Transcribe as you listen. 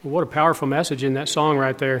What a powerful message in that song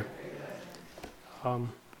right there.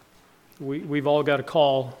 We've all got a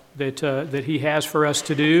call that He has for us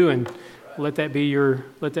to do, and let that be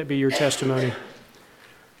your testimony. I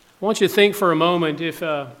want you to think for a moment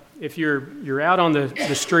if you're out on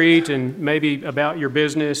the street and maybe about your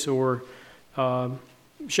business or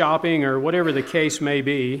shopping or whatever the case may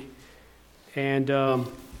be, and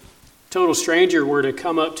total stranger were to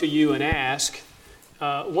come up to you and ask,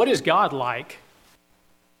 "What is God like?"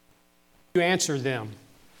 You answer them.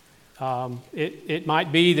 It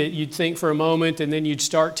might be that you'd think for a moment and then you'd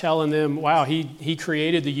start telling them, wow, he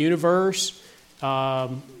created the universe.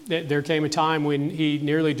 There came a time when He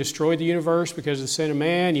nearly destroyed the universe because of the sin of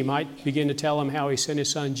man. You might begin to tell them how He sent His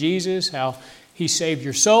Son Jesus, how He saved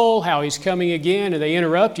your soul, how He's coming again, and they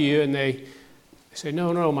interrupt you and they say,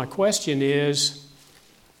 no, my question is,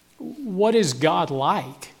 what is God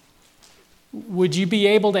like? Would you be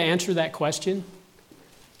able to answer that question?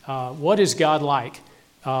 What is God like?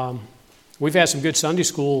 We've had some good Sunday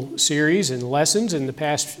school series and lessons in the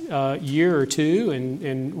past year or two,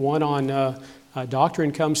 and one on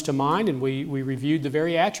doctrine comes to mind, and we reviewed the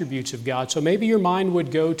very attributes of God. So maybe your mind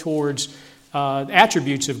would go towards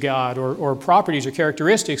attributes of God or properties or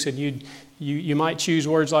characteristics, and you might choose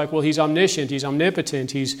words like, well, He's omniscient, He's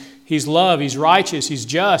omnipotent, He's love, He's righteous, He's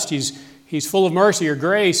just, He's full of mercy or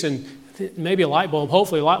grace, and maybe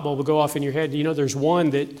hopefully a light bulb will go off in your head. You know, there's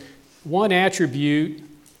one attribute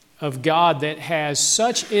of God that has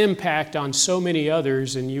such impact on so many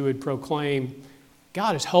others, and you would proclaim,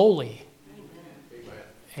 God is holy. Amen.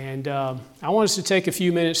 And I want us to take a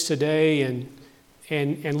few minutes today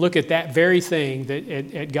and look at that very thing,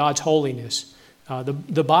 at God's holiness.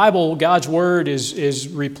 The Bible, God's Word, is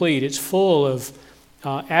replete. It's full of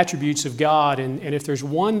attributes of God, and if there's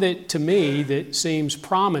one that, to me, that seems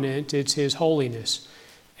prominent, it's His holiness.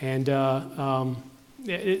 And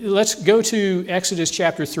let's go to Exodus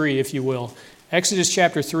chapter 3, if you will. Exodus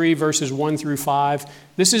chapter 3, verses 1 through 5.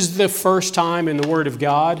 This is the first time in the Word of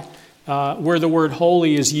God where the word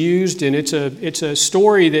holy is used, and it's a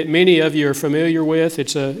story that many of you are familiar with.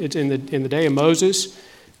 It's in the day of Moses.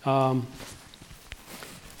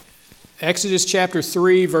 Exodus chapter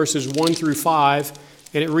 3, verses 1 through 5.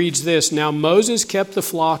 And it reads this: Now Moses kept the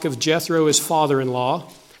flock of Jethro, his father-in-law,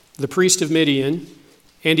 the priest of Midian,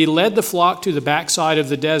 and he led the flock to the backside of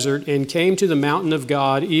the desert and came to the mountain of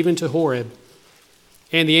God, even to Horeb.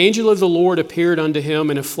 And the angel of the Lord appeared unto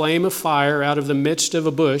him in a flame of fire out of the midst of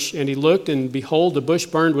a bush. And he looked, and behold, the bush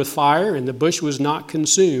burned with fire, and the bush was not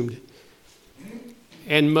consumed.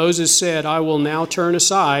 And Moses said, I will now turn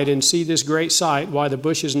aside and see this great sight, why the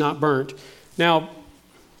bush is not burnt. Now,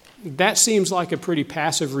 that seems like a pretty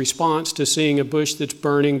passive response to seeing a bush that's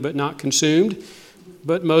burning but not consumed.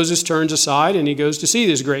 But Moses turns aside and he goes to see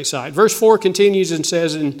this great sight. Verse 4 continues and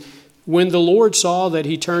says, And when the Lord saw that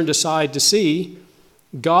he turned aside to see,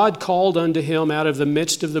 God called unto him out of the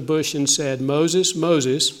midst of the bush and said, Moses,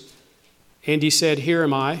 Moses. And he said, Here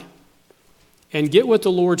am I. And get what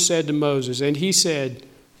the Lord said to Moses. And he said,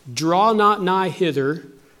 Draw not nigh hither,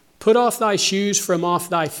 put off thy shoes from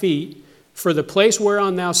off thy feet, for the place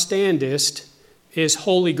whereon thou standest is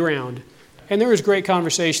holy ground. And there was great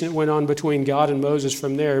conversation that went on between God and Moses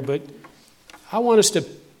from there, but I want us to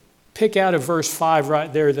pick out of verse 5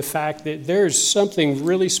 right there the fact that there's something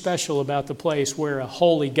really special about the place where a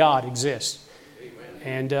holy God exists.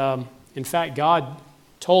 Amen. And in fact, God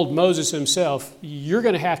told Moses himself, you're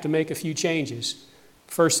going to have to make a few changes.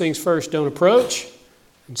 First things first, don't approach.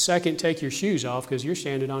 And second, take your shoes off because you're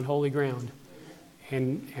standing on holy ground.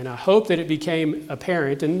 And I hope that it became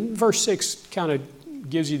apparent. And verse 6 kind of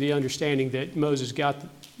gives you the understanding that Moses got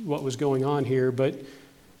what was going on here. But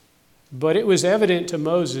it was evident to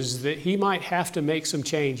Moses that he might have to make some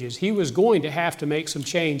changes. He was going to have to make some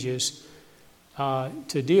changes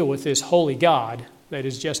to deal with this holy God that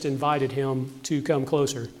has just invited him to come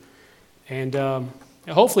closer. And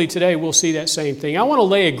hopefully today we'll see that same thing. I want to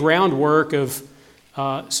lay a groundwork of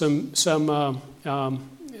some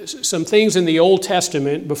things in the Old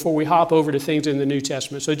Testament before we hop over to things in the New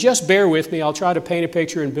Testament. So just bear with me. I'll try to paint a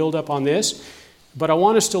picture and build up on this. But I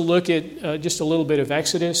want us to look at just a little bit of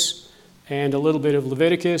Exodus and a little bit of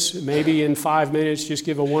Leviticus. Maybe in 5 minutes, just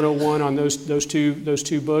give a 101 on those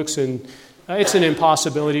two books. And it's an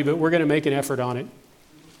impossibility, but we're going to make an effort on it.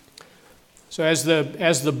 So as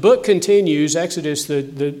the book continues, Exodus,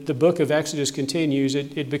 the book of Exodus continues,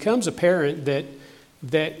 it becomes apparent that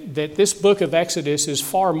this book of Exodus is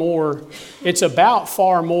it's about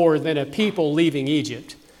far more than a people leaving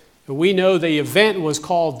Egypt. We know the event was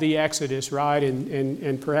called the Exodus, right?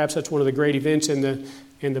 And perhaps that's one of the great events in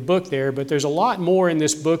the book there. But there's a lot more in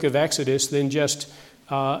this book of Exodus than just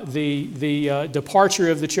the departure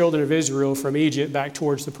of the children of Israel from Egypt back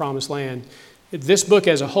towards the Promised Land. This book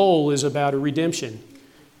as a whole is about a redemption.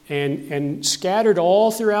 And scattered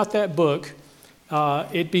all throughout that book,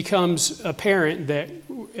 it becomes apparent that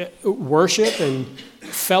worship and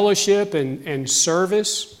fellowship and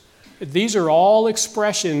service, these are all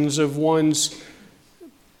expressions of one's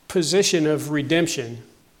position of redemption,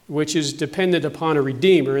 which is dependent upon a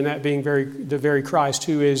Redeemer, and that being the very Christ,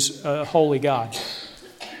 who is a holy God.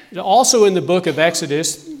 Also in the book of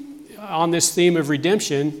Exodus, on this theme of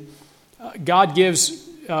redemption, God gives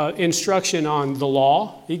instruction on the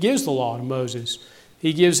law. He gives the law to Moses.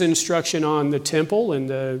 He gives instruction on the temple and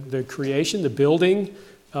the creation, the building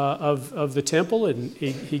of the temple, and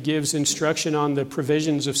he gives instruction on the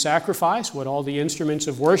provisions of sacrifice, what all the instruments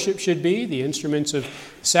of worship should be, the instruments of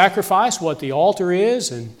sacrifice, what the altar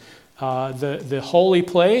is, and the holy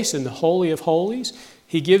place and the Holy of Holies.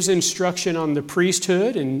 He gives instruction on the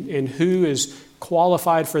priesthood and who is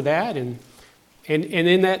qualified for that. And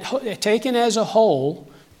in that, taken as a whole,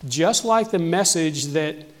 just like the message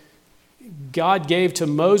that God gave to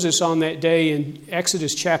Moses on that day in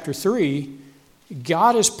Exodus chapter 3,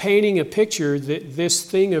 God is painting a picture that this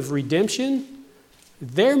thing of redemption,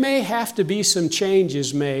 there may have to be some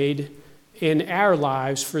changes made in our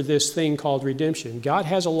lives for this thing called redemption. God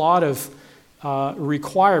has a lot of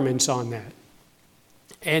requirements on that.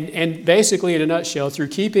 And basically, in a nutshell, through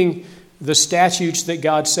keeping the statutes that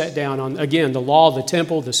God set down on, again, the law, the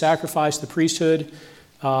temple, the sacrifice, the priesthood,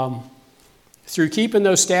 through keeping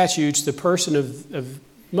those statutes, the person of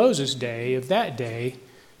Moses' day, of that day,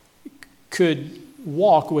 could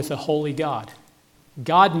walk with a holy God.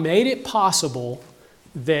 God made it possible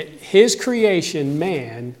that his creation,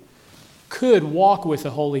 man, could walk with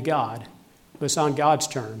a holy God, but it's on God's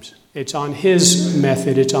terms. It's on his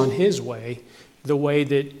method. It's on his way, the way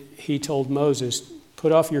that he told Moses,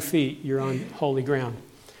 put off your feet, you're on holy ground.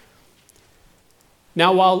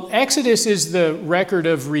 Now, while Exodus is the record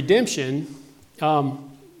of redemption, the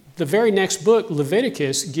very next book,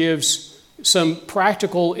 Leviticus, gives some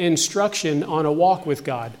practical instruction on a walk with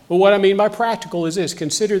God. Well, what I mean by practical is this.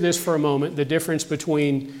 Consider this for a moment, the difference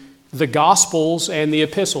between the Gospels and the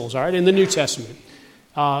epistles, all right, in the New Testament.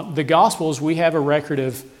 The Gospels, we have a record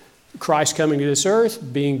of Christ coming to this earth,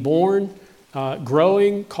 being born,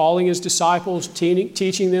 growing, calling his disciples,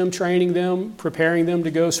 teaching them, training them, preparing them to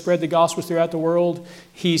go spread the gospel throughout the world.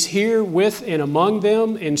 He's here with and among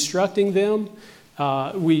them, instructing them.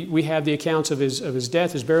 We have the accounts of his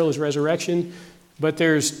death, his burial, his resurrection. But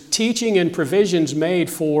there's teaching and provisions made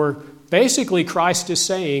for, basically Christ is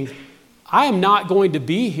saying, I am not going to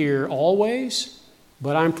be here always,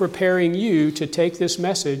 but I'm preparing you to take this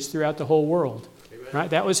message throughout the whole world. Right?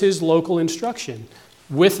 That was his local instruction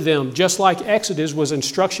with them, just like Exodus was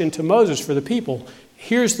instruction to Moses for the people.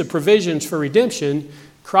 Here's the provisions for redemption.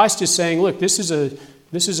 Christ is saying, look, this is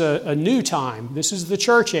a new time. This is the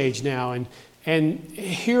church age now, and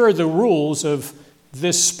here are the rules of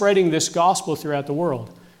this spreading this gospel throughout the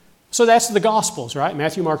world. So that's the Gospels, right?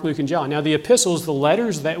 Matthew, Mark, Luke, and John. Now the epistles, the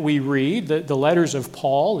letters that we read, the letters of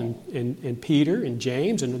Paul and Peter and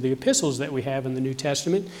James, and the epistles that we have in the New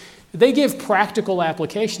Testament, they give practical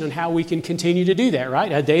application on how we can continue to do that,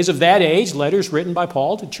 right? Days of that age, letters written by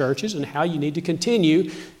Paul to churches, and how you need to continue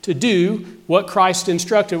to do what Christ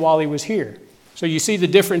instructed while he was here. So you see the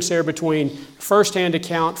difference there between first-hand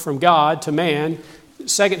account from God to man,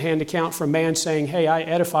 second-hand account from man saying, hey, I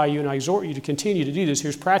edify you and I exhort you to continue to do this.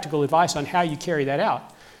 Here's practical advice on how you carry that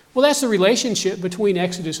out. Well, that's the relationship between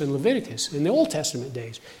Exodus and Leviticus in the Old Testament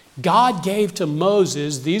days. God gave to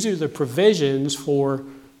Moses, these are the provisions for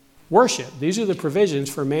worship. These are the provisions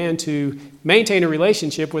for man to maintain a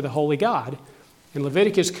relationship with a holy God. And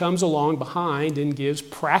Leviticus comes along behind and gives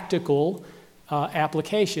practical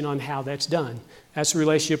application on how that's done. That's the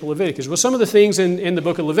relationship of Leviticus. Well, some of the things in the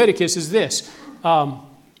book of Leviticus is this. The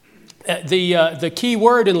key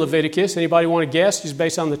word in Leviticus, anybody want to guess, is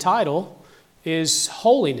based on the title, is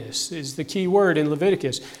holiness, is the key word in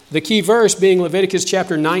Leviticus. The key verse being Leviticus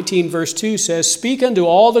chapter 19, verse 2 says, Speak unto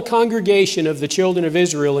all the congregation of the children of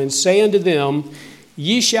Israel, and say unto them,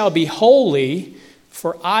 Ye shall be holy,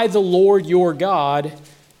 for I, the Lord your God,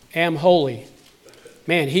 am holy.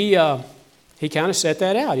 Man, he kind of set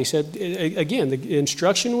that out. He said, again, the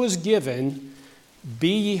instruction was given,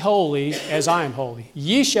 Be ye holy as I am holy.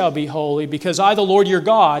 Ye shall be holy because I, the Lord your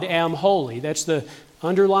God, am holy. That's the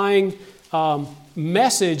underlying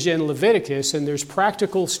message in Leviticus, and there's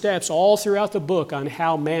practical steps all throughout the book on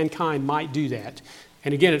how mankind might do that.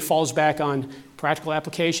 And again, it falls back on practical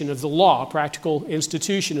application of the law, practical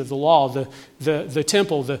institution of the law, the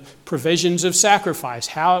temple, the provisions of sacrifice,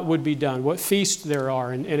 how it would be done, what feasts there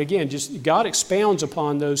are. And again, just God expounds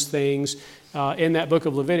upon those things in that book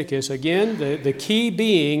of Leviticus. Again, the key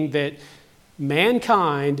being that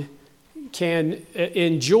mankind can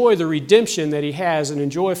enjoy the redemption that he has and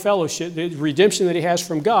enjoy fellowship, the redemption that he has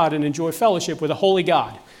from God, and enjoy fellowship with a holy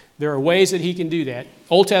God. There are ways that he can do that.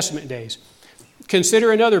 Old Testament days.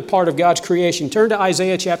 Consider another part of God's creation. Turn to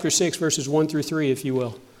Isaiah chapter 6, verses 1 through 3, if you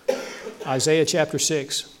will. Isaiah chapter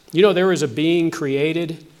 6. You know, there was a being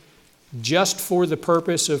created just for the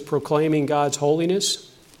purpose of proclaiming God's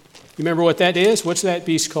holiness. You remember what that is? What's that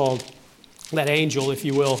beast called? That angel, if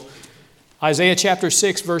you will. Isaiah chapter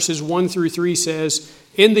 6, verses 1 through 3 says,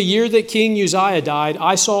 "In the year that King Uzziah died,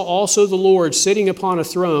 I saw also the Lord sitting upon a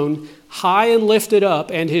throne, high and lifted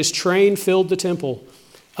up, and his train filled the temple.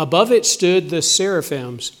 Above it stood the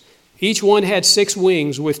seraphims. Each one had 6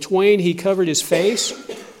 wings. With twain he covered his face,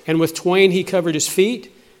 and with twain he covered his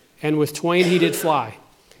feet, and with twain he did fly.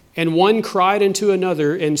 And one cried unto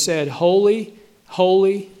another and said, Holy,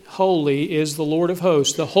 holy, holy is the Lord of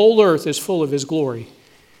hosts. The whole earth is full of his glory."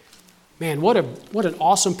 Man, what an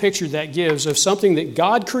awesome picture that gives of something that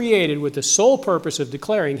God created with the sole purpose of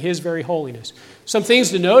declaring his very holiness. Some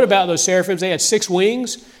things to note about those seraphims: they had 6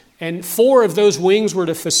 wings. And 4 of those wings were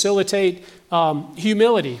to facilitate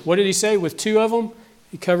humility. What did he say? With 2 of them,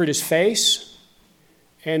 he covered his face.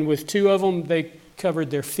 And with 2 of them, they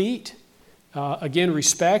covered their feet. Again,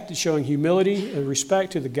 respect, showing humility and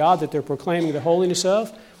respect to the God that they're proclaiming the holiness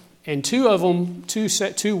of. And 2 of them,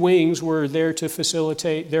 2 wings, were there to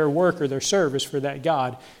facilitate their work or their service for that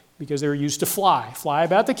God, because they were used to fly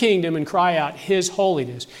about the kingdom and cry out his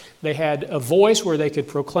holiness. They had a voice where they could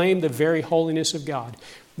proclaim the very holiness of God.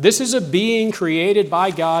 This is a being created by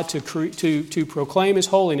God to proclaim his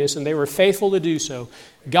holiness, and they were faithful to do so.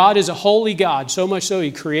 God is a holy God, so much so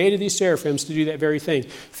he created these seraphims to do that very thing.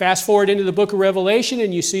 Fast forward into the book of Revelation,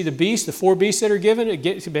 and you see the beasts, the 4 beasts that are given.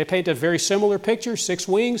 They paint a very similar picture, 6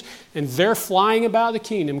 wings, and they're flying about the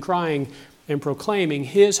kingdom, crying and proclaiming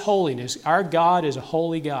his holiness. Our God is a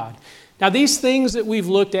holy God. Now, these things that we've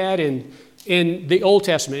looked at in the Old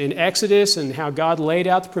Testament, in Exodus, and how God laid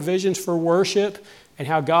out the provisions for worship, and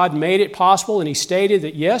how God made it possible, and he stated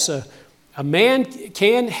that, yes, a man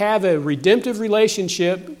can have a redemptive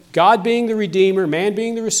relationship, God being the Redeemer, man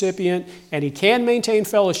being the recipient, and he can maintain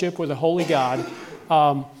fellowship with a holy God.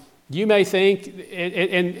 You may think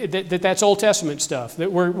that's Old Testament stuff,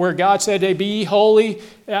 that where God said, "Hey, be ye holy,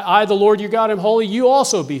 I, the Lord your God, am holy, you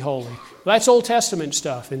also be holy." That's Old Testament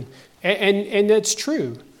stuff, and that's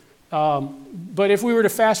true. But if we were to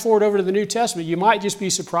fast forward over to the New Testament, you might just be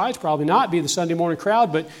surprised, probably not be the Sunday morning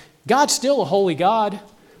crowd, but God's still a holy God.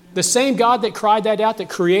 The same God that cried that out, that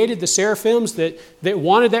created the seraphims, that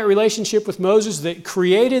wanted that relationship with Moses, that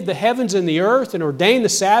created the heavens and the earth and ordained the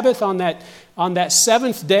Sabbath on that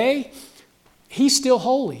 7th day, he's still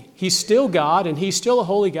holy. He's still God, and he's still a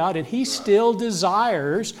holy God, and he still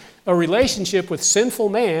desires a relationship with sinful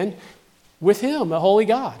man with him, a holy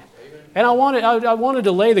God. And I wanted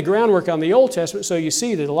to lay the groundwork on the Old Testament so you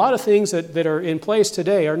see that a lot of things that are in place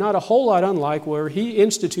today are not a whole lot unlike where he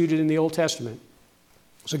instituted in the Old Testament.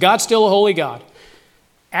 So God's still a holy God.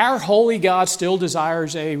 Our holy God still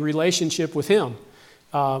desires a relationship with him.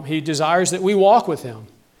 He desires that we walk with him.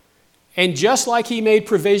 And just like he made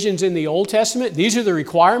provisions in the Old Testament, these are the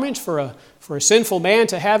requirements for a sinful man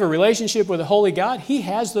to have a relationship with a holy God. He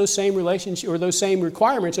has those same relationship or those same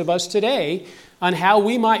requirements of us today on how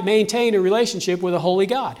we might maintain a relationship with a holy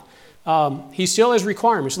God. He still has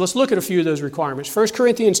requirements. Let's look at a few of those requirements. 1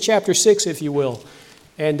 Corinthians chapter 6, if you will.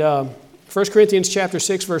 And 1 Corinthians chapter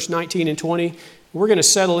 6, verse 19 and 20. We're going to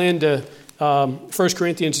settle into 1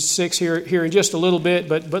 Corinthians 6 here in just a little bit,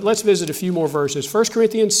 but let's visit a few more verses. 1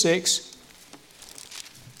 Corinthians 6,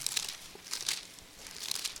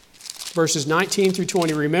 verses 19 through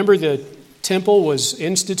 20. Remember, the temple was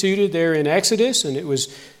instituted there in Exodus, and it was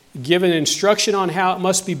given instruction on how it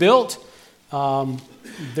must be built.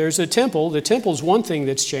 There's a temple. The temple is one thing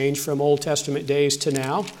that's changed from Old Testament days to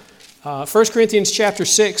now. 1 Corinthians chapter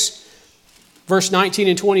 6, verse 19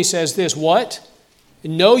 and 20 says this, "What?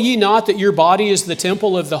 Know ye not that your body is the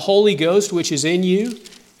temple of the Holy Ghost which is in you,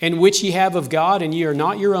 and which ye have of God, and ye are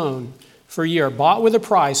not your own? For ye are bought with a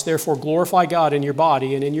price, therefore glorify God in your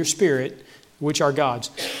body and in your spirit, which are God's."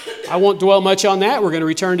 I won't dwell much on that. We're going to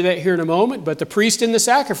return to that here in a moment. But the priest and the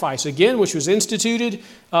sacrifice, again, which was instituted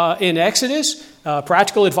in Exodus,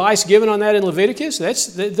 practical advice given on that in Leviticus, that's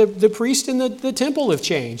the priest and the temple have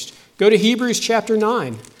changed. Go to Hebrews chapter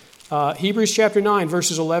 9. Hebrews chapter 9,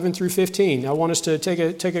 verses 11 through 15. I want us to take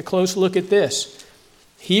a close look at this.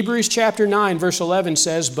 Hebrews chapter 9, verse 11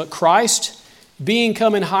 says, "But Christ, being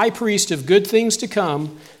come an high priest of good things to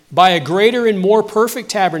come, by a greater and more perfect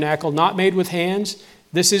tabernacle, not made with hands,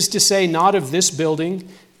 this is to say, not of this building,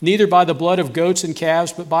 neither by the blood of goats and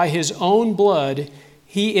calves, but by his own blood,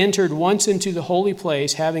 he entered once into the holy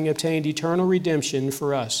place, having obtained eternal redemption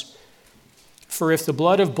for us. For if the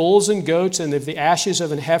blood of bulls and goats and of the ashes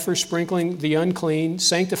of an heifer sprinkling the unclean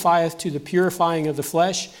sanctifieth to the purifying of the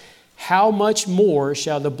flesh, how much more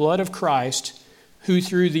shall the blood of Christ, who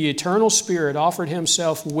through the eternal Spirit offered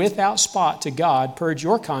himself without spot to God, purge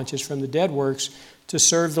your conscience from the dead works to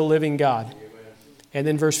serve the living God." Amen. And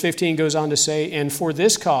then verse 15 goes on to say, "And for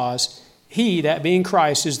this cause, he, that being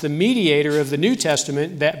Christ, is the mediator of the New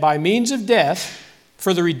Testament, that by means of death,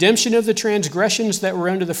 for the redemption of the transgressions that were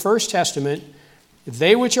under the first testament,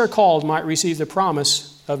 they which are called might receive the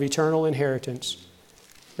promise of eternal inheritance."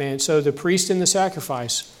 Man, so the priest and the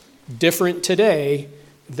sacrifice, different today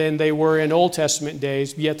than they were in Old Testament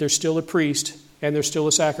days, yet there's still a priest and there's still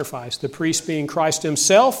a sacrifice. The priest being Christ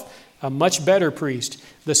himself, a much better priest.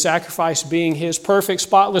 The sacrifice being his perfect,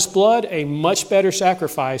 spotless blood, a much better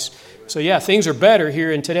sacrifice. So yeah, things are better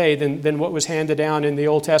here in today than what was handed down in the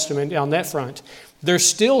Old Testament on that front. There's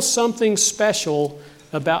still something special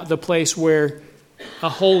about the place where a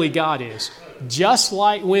holy God is. Just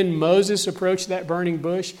like when Moses approached that burning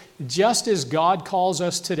bush, just as God calls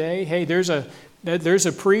us today, hey, there's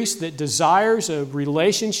a priest that desires a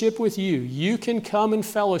relationship with you. You can come and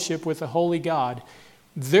fellowship with the holy God.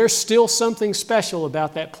 There's still something special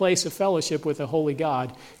about that place of fellowship with the holy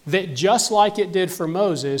God that, just like it did for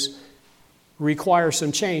Moses, requires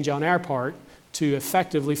some change on our part to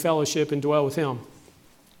effectively fellowship and dwell with him.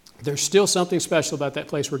 There's still something special about that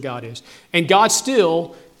place where God is. And God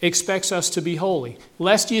still expects us to be holy.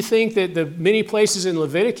 Lest you think that the many places in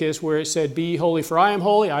Leviticus where it said, "Be ye holy, for I am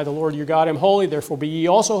holy. I, the Lord your God, am holy. Therefore be ye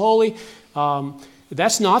also holy."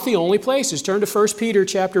 That's not the only places. Turn to 1 Peter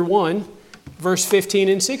chapter 1, verse 15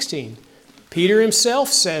 and 16. Peter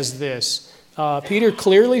himself says this. Peter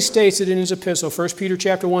clearly states it in his epistle, 1 Peter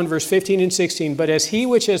chapter 1, verse 15 and 16. "But as he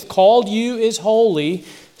which hath called you is holy,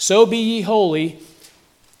 so be ye holy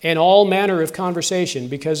in all manner of conversation,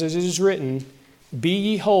 because as it is written, be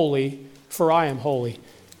ye holy, for I am holy."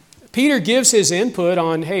 Peter gives his input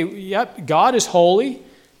on, hey, yep, God is holy.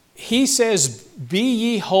 He says, be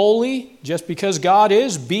ye holy, just because God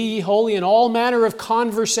is, be ye holy in all manner of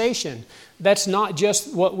conversation. That's not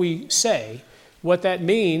just what we say. What that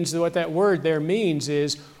means, what that word there means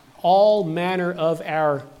is all manner of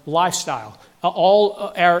our lifestyle.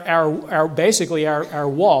 All basically our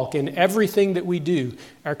walk and everything that we do.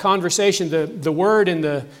 Our conversation, the word in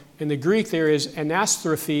the Greek there is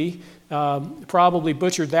anastrophe, probably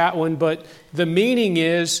butchered that one, but the meaning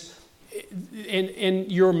is in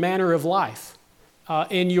your manner of life,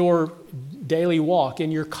 in your daily walk,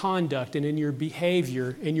 in your conduct, and in your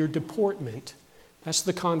behavior, in your deportment. That's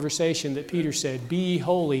the conversation that Peter said, be ye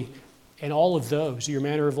holy in all of those, your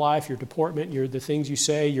manner of life, your deportment, the things you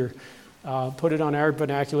say, your put it on our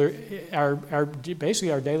vernacular,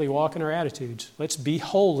 basically our daily walk and our attitudes. Let's be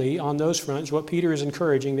holy on those fronts, what Peter is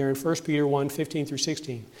encouraging there in 1 Peter 1, 15 through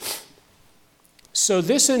 16. So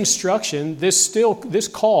this instruction, this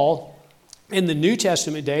call in the New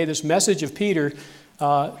Testament day, this message of Peter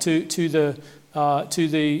to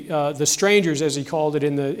the strangers, as he called it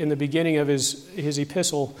in the beginning of his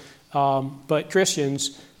epistle, but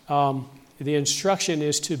Christians, the instruction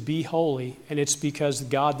is to be holy, and it's because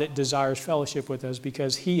God that desires fellowship with us,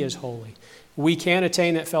 because He is holy. We can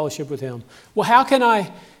attain that fellowship with Him. Well, how can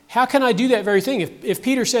I do that very thing? If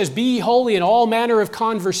Peter says, be ye holy in all manner of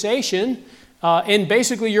conversation, and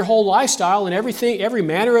basically your whole lifestyle and everything, every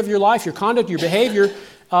manner of your life, your conduct, your behavior,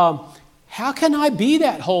 how can I be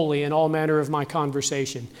that holy in all manner of my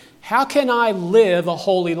conversation? How can I live a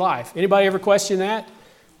holy life? Anybody ever question that?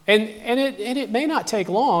 And it may not take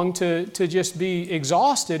long to just be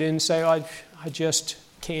exhausted and say, I just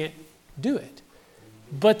can't do it.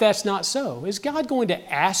 But that's not so. Is God going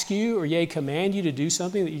to ask you or command you to do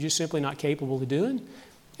something that you're just simply not capable of doing?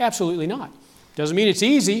 Absolutely not. Doesn't mean it's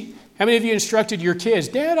easy. How many of you instructed your kids,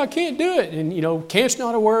 Dad, I can't do it? And, can't's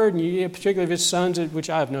not a word, and particularly if it's sons, which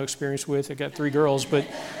I have no experience with. I've got 3 girls, but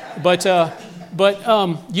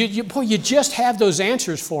you just have those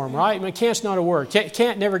answers for them, right? I mean, can't's not a word.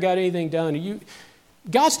 Can't never got anything done.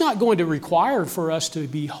 God's not going to require for us to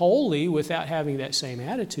be holy without having that same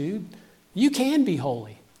attitude. You can be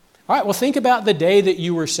holy. All right, well, think about the day that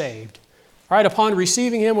you were saved. All right, upon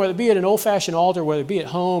receiving Him, whether it be at an old-fashioned altar, whether it be at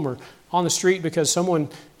home or on the street because someone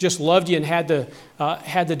just loved you and had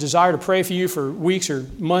the desire to pray for you for weeks or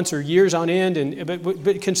months or years on end.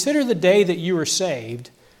 But consider the day that you were saved.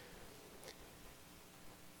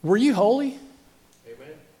 Were you holy?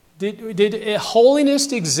 Amen. Did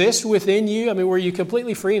holiness exist within you? I mean, were you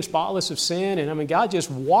completely free and spotless of sin? And I mean, God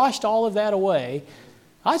just washed all of that away.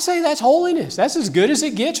 I'd say that's holiness. That's as good as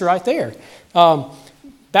it gets right there.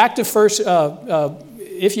 Back to first,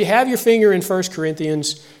 if you have your finger in 1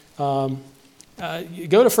 Corinthians, go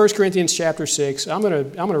to 1 Corinthians chapter 6. I'm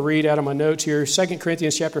going to read out of my notes here. 2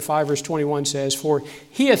 Corinthians chapter 5, verse 21 says, "For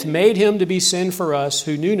he hath made him to be sin for us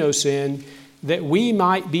who knew no sin, that we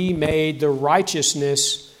might be made the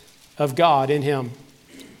righteousness of God in him."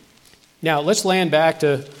 Now, let's land back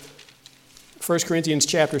to 1 Corinthians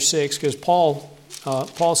chapter 6, because Paul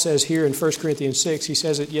says here in 1 Corinthians 6, he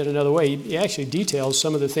says it yet another way. He actually details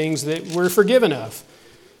some of the things that we're forgiven of.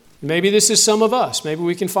 Maybe this is some of us. Maybe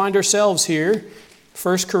we can find ourselves here.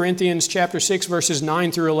 1 Corinthians chapter 6, verses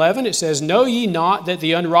 9 through 11, it says, "Know ye not that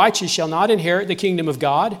the unrighteous shall not inherit the kingdom of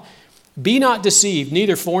God? Be not deceived,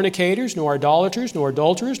 neither fornicators, nor idolaters, nor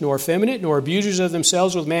adulterers, nor effeminate, nor abusers of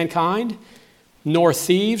themselves with mankind, nor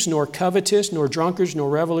thieves, nor covetous, nor drunkards, nor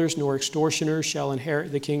revelers, nor extortioners shall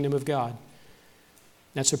inherit the kingdom of God."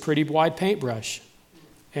 That's a pretty wide paintbrush.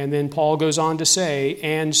 And then Paul goes on to say,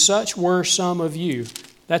 "And such were some of you."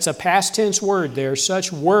 That's a past tense word there.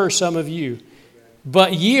 Such were some of you.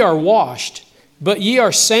 "But ye are washed, but ye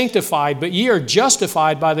are sanctified, but ye are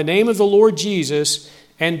justified by the name of the Lord Jesus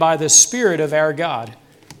and by the Spirit of our God."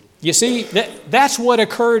 You see, that's what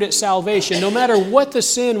occurred at salvation. No matter what the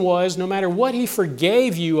sin was, no matter what he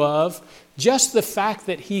forgave you of, just the fact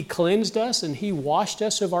that he cleansed us and he washed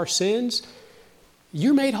us of our sins,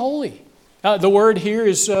 you're made holy. The word here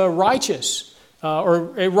is righteous. Or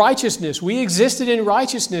righteousness. We existed in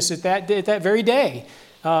righteousness at that very day,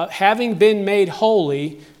 having been made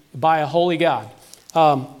holy by a holy God.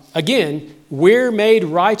 Again, we're made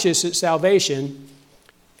righteous at salvation,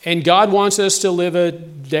 and God wants us to live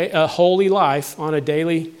a holy life on a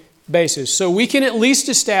daily basis. So we can at least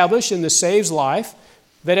establish in the saved's life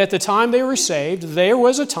that at the time they were saved, there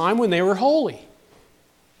was a time when they were holy.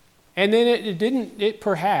 And then it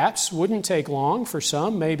perhaps wouldn't take long for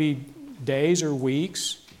some, maybe days or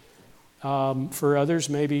weeks. For others,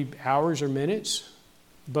 maybe hours or minutes.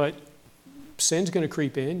 But sin's going to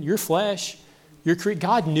creep in. Your flesh,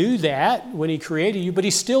 God knew that when he created you, but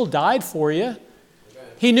he still died for you.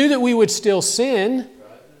 He knew that we would still sin,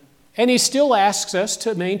 and he still asks us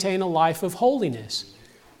to maintain a life of holiness.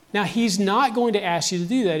 Now, he's not going to ask you to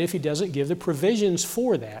do that if he doesn't give the provisions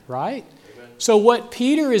for that, right? So what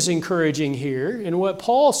Peter is encouraging here, and what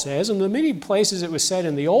Paul says, and the many places it was said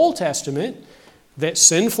in the Old Testament, that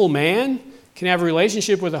sinful man can have a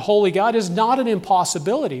relationship with a holy God is not an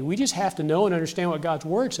impossibility. We just have to know and understand what God's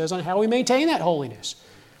Word says on how we maintain that holiness.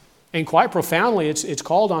 And quite profoundly, it's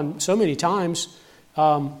called on so many times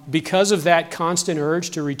because of that constant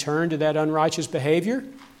urge to return to that unrighteous behavior.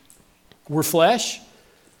 We're flesh.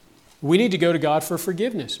 We need to go to God for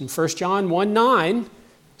forgiveness. And 1 John 1:9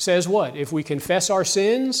 says what? If we confess our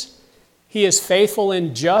sins, he is faithful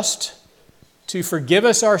and just to forgive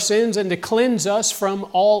us our sins and to cleanse us from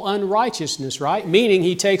all unrighteousness, right? Meaning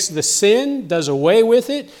he takes the sin, does away with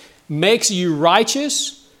it, makes you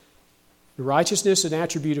righteous. Righteousness is an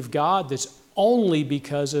attribute of God that's only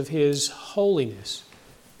because of his holiness.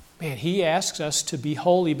 Man, he asks us to be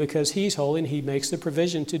holy because he's holy, and he makes the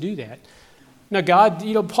provision to do that. Now, God,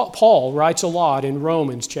 Paul writes a lot in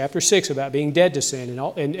Romans chapter 6 about being dead to sin,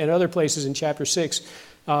 and other places in chapter 6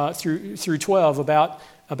 through 12 about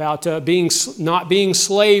not being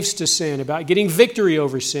slaves to sin, about getting victory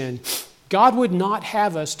over sin. God would not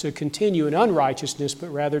have us to continue in unrighteousness, but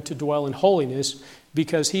rather to dwell in holiness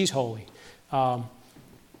because he's holy.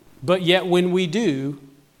 But yet when we do,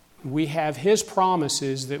 we have his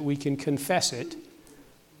promises that we can confess it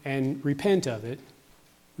and repent of it.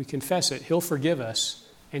 We confess it, he'll forgive us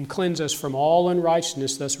and cleanse us from all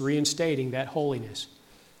unrighteousness, thus reinstating that holiness.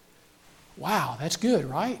 Wow, that's good,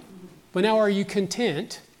 right? But now are you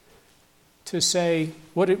content to say,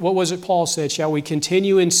 what was it Paul said? Shall we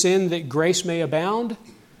continue in sin that grace may abound?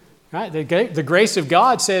 Right? The grace of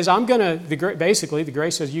God says, basically the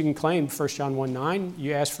grace says you can claim 1 John 1:9,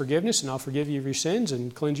 you ask forgiveness and I'll forgive you of your sins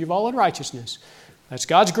and cleanse you of all unrighteousness. That's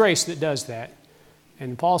God's grace that does that.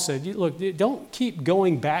 And Paul said, look, don't keep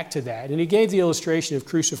going back to that. And he gave the illustration of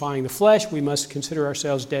crucifying the flesh. We must consider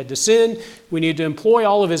ourselves dead to sin. We need to employ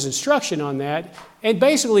all of his instruction on that. And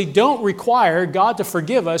basically don't require God to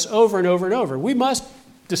forgive us over and over and over. We must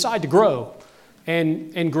decide to grow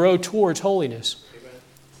and grow towards holiness.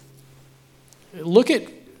 Amen. Look at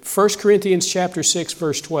 1 Corinthians chapter 6,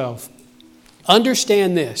 verse 12.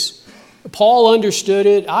 Understand this. Paul understood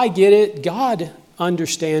it. I get it. God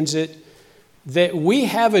understands it. That we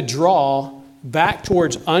have a draw back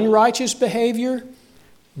towards unrighteous behavior,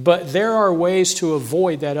 but there are ways to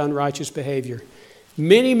avoid that unrighteous behavior.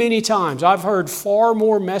 Many, many times, I've heard far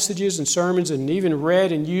more messages and sermons and even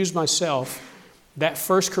read and used myself that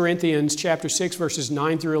 1 Corinthians chapter 6, verses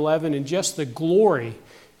 9 through 11, and just the glory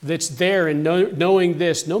that's there in knowing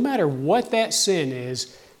this. No matter what that sin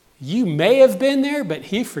is, you may have been there, but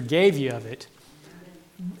He forgave you of it.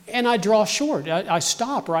 And I draw short. I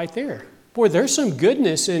stop right there. Boy, there's some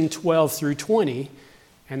goodness in 12 through 20,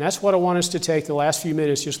 and that's what I want us to take the last few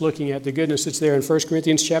minutes just looking at the goodness that's there in 1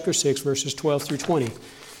 Corinthians chapter 6, verses 12 through 20.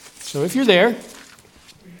 So if you're there,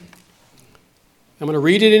 I'm going to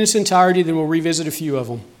read it in its entirety, then we'll revisit a few of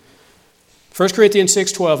them. 1 Corinthians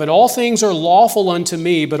 6:12, and all things are lawful unto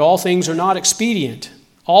me, but all things are not expedient.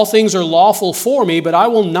 All things are lawful for me, but I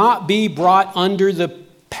will not be brought under the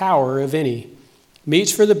power of any.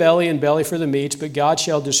 Meats for the belly and belly for the meats, but God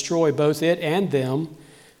shall destroy both it and them.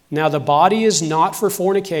 Now the body is not for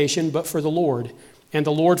fornication, but for the Lord, and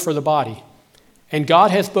the Lord for the body. And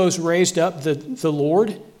God hath both raised up the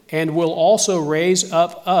Lord, and will also raise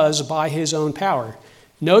up us by His own power.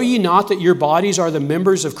 Know ye not that your bodies are the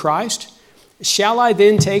members of Christ? Shall I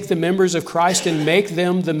then take the members of Christ and make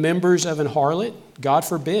them the members of an harlot? God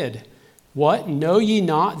forbid. What? Know ye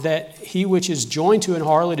not that he which is joined to an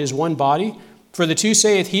harlot is one body? For the two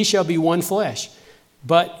saith, he shall be one flesh.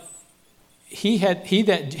 But he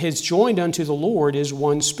that has joined unto the Lord is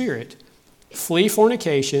one spirit. Flee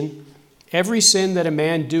fornication. Every sin that a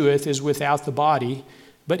man doeth is without the body,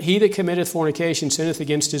 but he that committeth fornication sinneth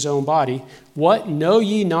against his own body. What? Know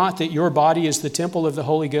ye not that your body is the temple of the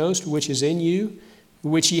Holy Ghost, which is in you,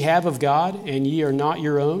 which ye have of God, and ye are not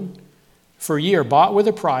your own? For ye are bought with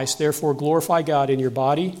a price, therefore glorify God in your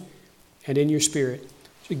body and in your spirit.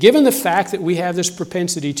 So given the fact that we have this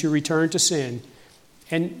propensity to return to sin,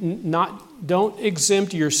 and don't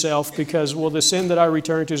exempt yourself because, well, the sin that I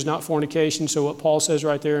return to is not fornication, so what Paul says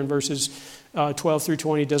right there in verses 12 through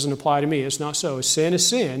 20 doesn't apply to me. It's not so. Sin is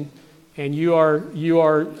sin, and you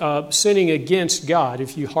are sinning against God.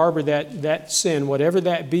 If you harbor that sin, whatever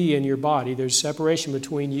that be in your body, there's separation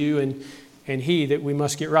between you and He that we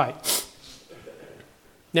must get right.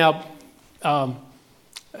 Now,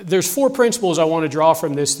 there's 4 principles I want to draw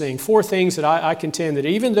from this thing. 4 things that I contend that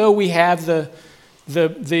even though we have the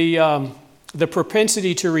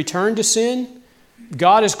propensity to return to sin,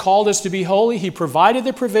 God has called us to be holy. He provided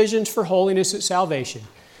the provisions for holiness at salvation.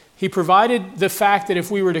 He provided the fact that if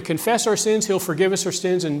we were to confess our sins, He'll forgive us our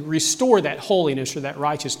sins and restore that holiness or that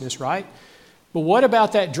righteousness, right? But what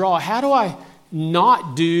about that draw? How do I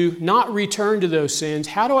not return to those sins?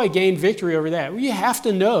 How do I gain victory over that? Well, you have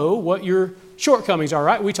to know what your shortcomings are,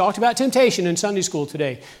 right? We talked about temptation in Sunday school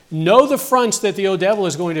today. Know the fronts that the old devil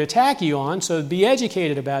is going to attack you on, so be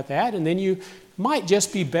educated about that, and then you might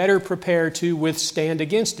just be better prepared to withstand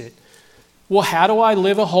against it. Well, how do I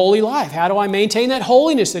live a holy life? How do I maintain that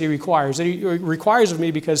holiness that He requires of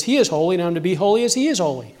me because He is holy and I'm to be holy as He is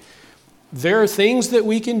holy? There are things that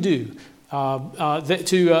we can do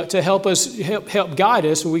to help us, help guide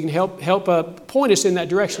us, and we can help point us in that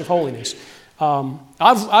direction of holiness.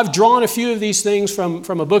 I've drawn a few of these things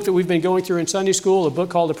from a book that we've been going through in Sunday school, a book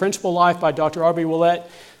called The Principal Life by Dr. R.B. Willett.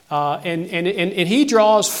 And he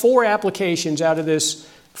draws 4 applications out of this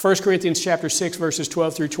 1 Corinthians chapter 6, verses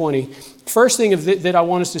 12 through 20. First thing that I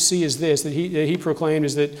want us to see is this, that he proclaimed,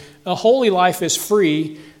 is that a holy life is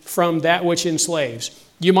free from that which enslaves.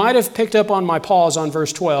 You might have picked up on my pause on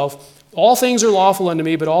verse 12. All things are lawful unto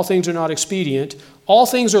me, but all things are not expedient. All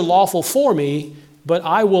things are lawful for me, but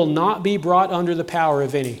I will not be brought under the power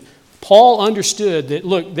of any. Paul understood that,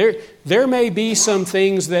 look, there may be some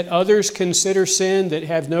things that others consider sin that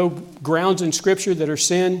have no grounds in Scripture that are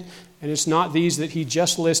sin, and it's not these that he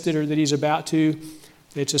just listed or that he's about to.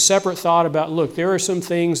 It's a separate thought about, look, there are some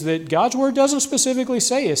things that God's Word doesn't specifically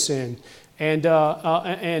say is sin. And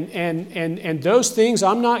those things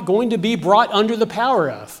I'm not going to be brought under the power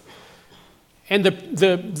of. And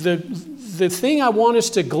the thing I want us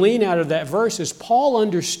to glean out of that verse is Paul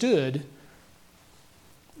understood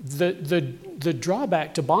the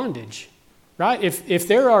drawback to bondage, right? If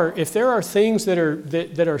there are things that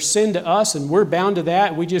are sin to us and we're bound to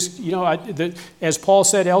that, we just, as Paul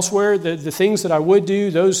said elsewhere, the things that I would do,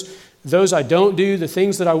 those I don't do. The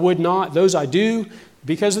things that I would not, those I do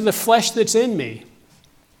because of the flesh that's in me.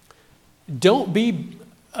 Don't be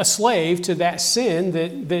a slave to that sin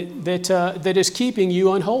that is keeping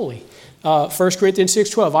you unholy. 1 Corinthians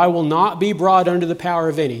 6:12, I will not be brought under the power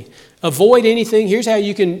of any. Avoid anything. Here's how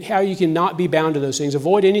you can not be bound to those things.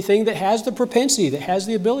 Avoid anything that has the propensity, that has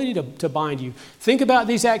the ability to bind you. Think about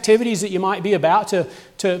these activities that you might be about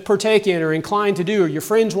to partake in or inclined to do, or your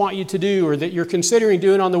friends want you to do, or that you're considering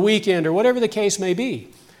doing on the weekend, or whatever the case may be.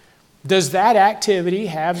 Does that activity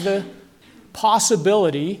have the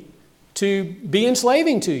possibility to be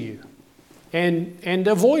enslaving to you? And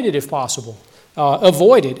avoid it if possible.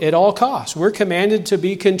 Avoid it at all costs. We're commanded to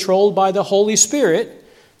be controlled by the Holy Spirit,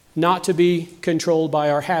 not to be controlled by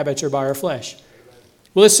our habits or by our flesh.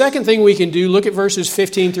 Well, the second thing we can do, look at verses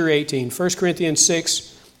 15 through 18. 1 Corinthians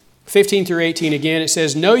 6, 15 through 18 again. It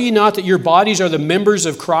says, Know ye not that your bodies are the members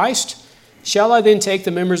of Christ? Shall I then take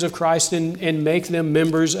the members of Christ and make them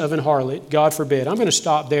members of an harlot? God forbid. I'm going to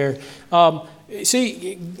stop there.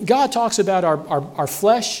 See, God talks about our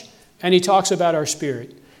flesh, and He talks about our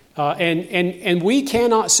spirit. And we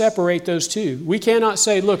cannot separate those two. We cannot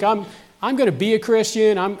say, look, I'm going to be a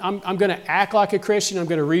Christian. I'm going to act like a Christian. I'm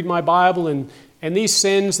going to read my Bible. And these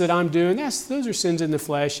sins that I'm doing, those are sins in the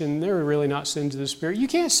flesh, and they're really not sins of the Spirit. You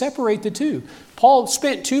can't separate the two. Paul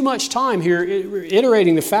spent too much time here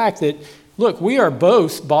iterating the fact that, look, we are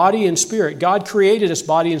both body and spirit. God created us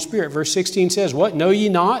body and spirit. Verse 16 says, What? Know ye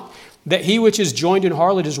not that he which is joined in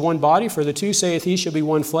harlot is one body? For the two, saith he, shall be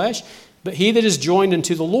one flesh. But he that is joined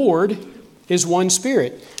unto the Lord is one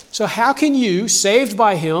spirit. So how can you, saved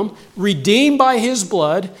by Him, redeemed by His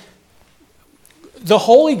blood, the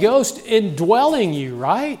Holy Ghost indwelling you,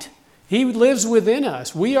 right? He lives within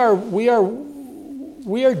us. We are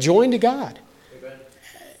joined to God. Amen.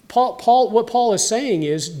 What Paul is saying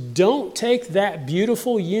is, don't take that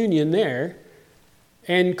beautiful union there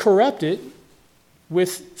and corrupt it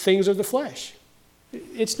with things of the flesh.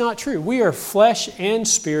 It's not true. We are flesh and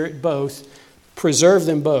spirit both. Preserve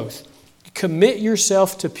them both. Commit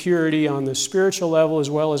yourself to purity on the spiritual level as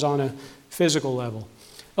well as on a physical level.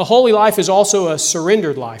 A holy life is also a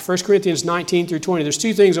surrendered life. 1 Corinthians 19 through 20. There's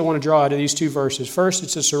two things I want to draw out of these two verses. First,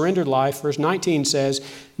 it's a surrendered life. Verse 19 says,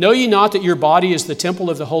 Know ye not that your body is the temple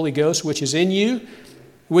of the Holy Ghost, which is in you,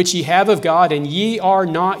 which ye have of God, and ye are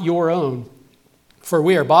not your own? For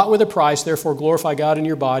we are bought with a price, therefore glorify God in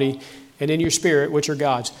your body and in your spirit, which are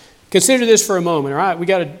God's. Consider this for a moment, all right? We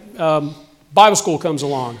got Bible school comes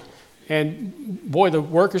along. And boy, the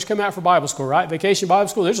workers come out for Bible school, right? Vacation Bible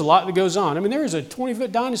school, there's a lot that goes on. I mean, there is a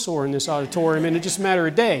 20-foot dinosaur in this auditorium, and it's just a matter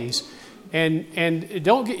of days. And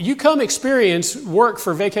you come experience work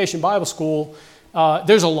for Vacation Bible School.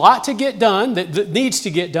 There's a lot to get done that needs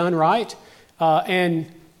to get done, right? And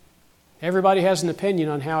everybody has an opinion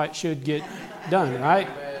on how it should get done, right?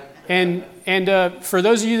 And for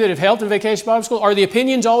those of you that have helped in Vacation Bible School, are the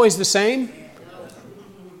opinions always the same?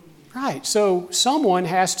 Right. So someone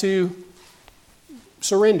has to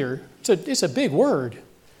surrender. It's a big word.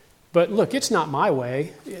 But look, it's not my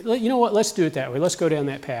way. You know what? Let's do it that way. Let's go down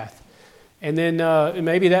that path. And then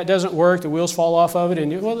maybe that doesn't work. The wheels fall off of it.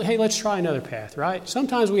 And, well, hey, let's try another path, right?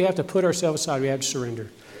 Sometimes we have to put ourselves aside. We have to surrender.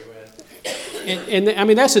 And I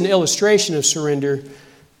mean, that's an illustration of surrender.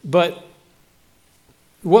 But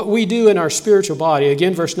what we do in our spiritual body,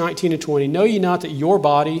 again, verse 19 to 20, Know ye not that your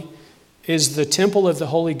body is the temple of the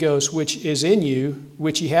Holy Ghost, which is in you,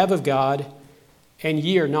 which ye have of God, and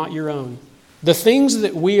ye are not your own. The things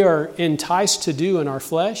that we are enticed to do in our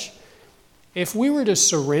flesh, if we were to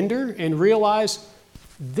surrender and realize,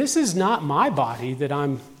 this is not my body that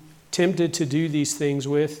I'm tempted to do these things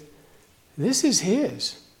with, this is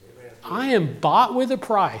His. I am bought with a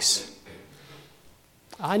price.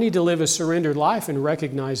 I need to live a surrendered life and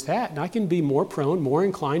recognize that, and I can be more prone, more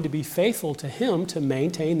inclined to be faithful to Him to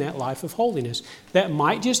maintain that life of holiness. That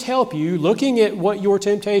might just help you, looking at what your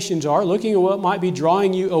temptations are, looking at what might be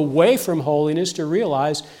drawing you away from holiness, to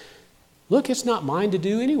realize, look, it's not mine to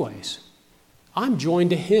do anyways. I'm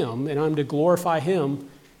joined to Him, and I'm to glorify Him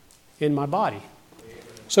in my body.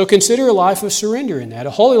 So consider a life of surrender in that.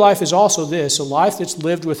 A holy life is also this, a life that's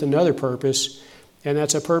lived with another purpose, and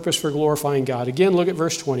that's a purpose for glorifying God. Again, look at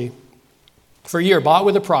verse 20. For ye are bought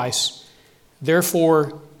with a price.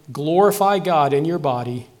 Therefore, glorify God in your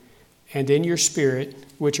body and in your spirit,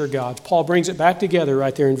 which are God's. Paul brings it back together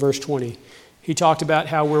right there in verse 20. He talked about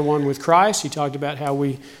how we're one with Christ. He talked about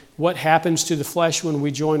what happens to the flesh when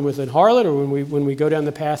we join with a harlot, or when we go down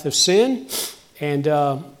the path of sin. And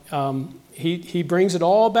he brings it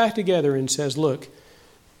all back together and says, look,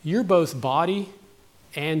 you're both body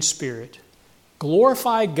and spirit.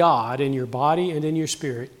 Glorify God in your body and in your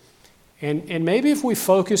spirit. And maybe if we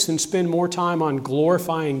focus and spend more time on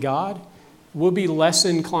glorifying God, we'll be less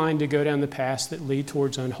inclined to go down the paths that lead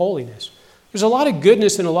towards unholiness. There's a lot of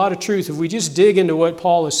goodness and a lot of truth if we just dig into what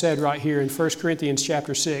Paul has said right here in 1 Corinthians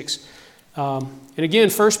chapter 6. And again,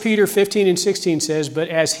 1 Peter 15 and 16 says, "But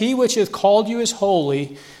as he which hath called you is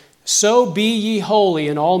holy, so be ye holy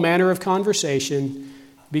in all manner of conversation,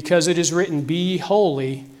 because it is written, Be ye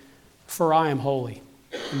holy, for I am holy."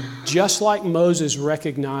 And just like Moses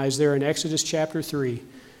recognized there in Exodus chapter 3,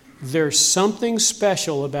 there's something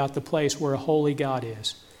special about the place where a holy God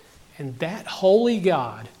is. And that holy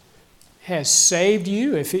God has saved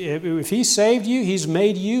you. If he saved you, he's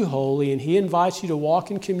made you holy, and he invites you to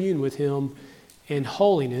walk in commune with him in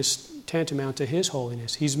holiness, tantamount to his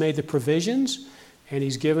holiness. He's made the provisions, and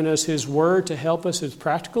he's given us his word to help us as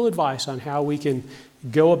practical advice on how we can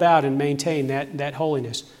go about and maintain that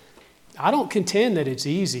holiness. I don't contend that it's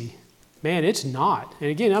easy. Man, it's not.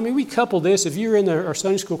 And again, I mean, we couple this. If you're in our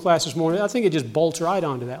Sunday school class this morning, I think it just bolts right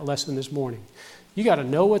onto that lesson this morning. You got to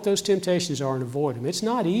know what those temptations are and avoid them. It's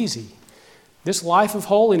not easy. This life of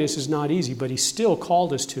holiness is not easy, but he's still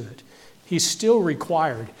called us to it. He's still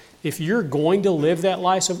required. If you're going to live that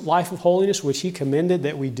life of holiness, which he commended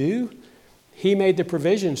that we do, he made the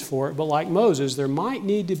provisions for it. But like Moses, there might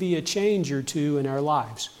need to be a change or two in our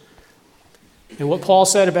lives. And what Paul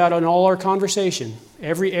said about in all our conversation,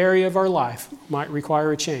 every area of our life might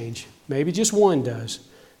require a change. Maybe just one does.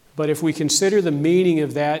 But if we consider the meaning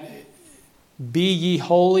of that, be ye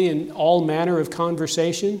holy in all manner of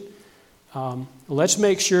conversation, let's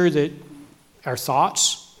make sure that our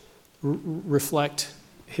thoughts reflect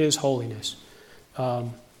his holiness.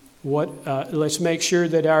 Let's make sure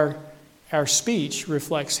that our speech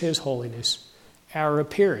reflects his holiness. Our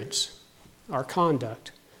appearance, our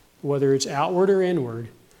conduct, whether it's outward or inward,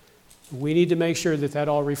 we need to make sure that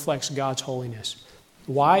all reflects God's holiness.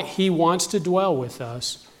 Why? He wants to dwell with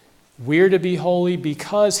us. We're to be holy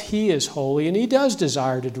because he is holy, and he does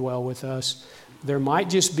desire to dwell with us. There might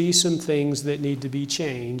just be some things that need to be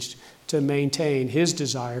changed to maintain his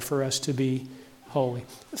desire for us to be holy.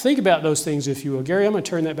 Think about those things, if you will. Gary, I'm going to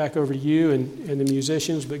turn that back over to you and the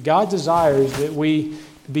musicians, but God desires that we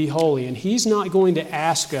be holy, and he's not going to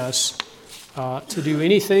ask us to do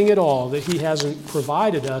anything at all that he hasn't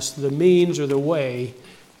provided us the means or the way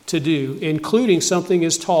to do, including something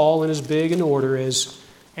as tall and as big in order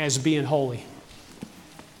as being holy.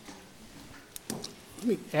 Let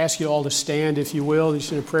me ask you all to stand, if you will,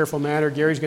 just in a prayerful manner. Gary's going to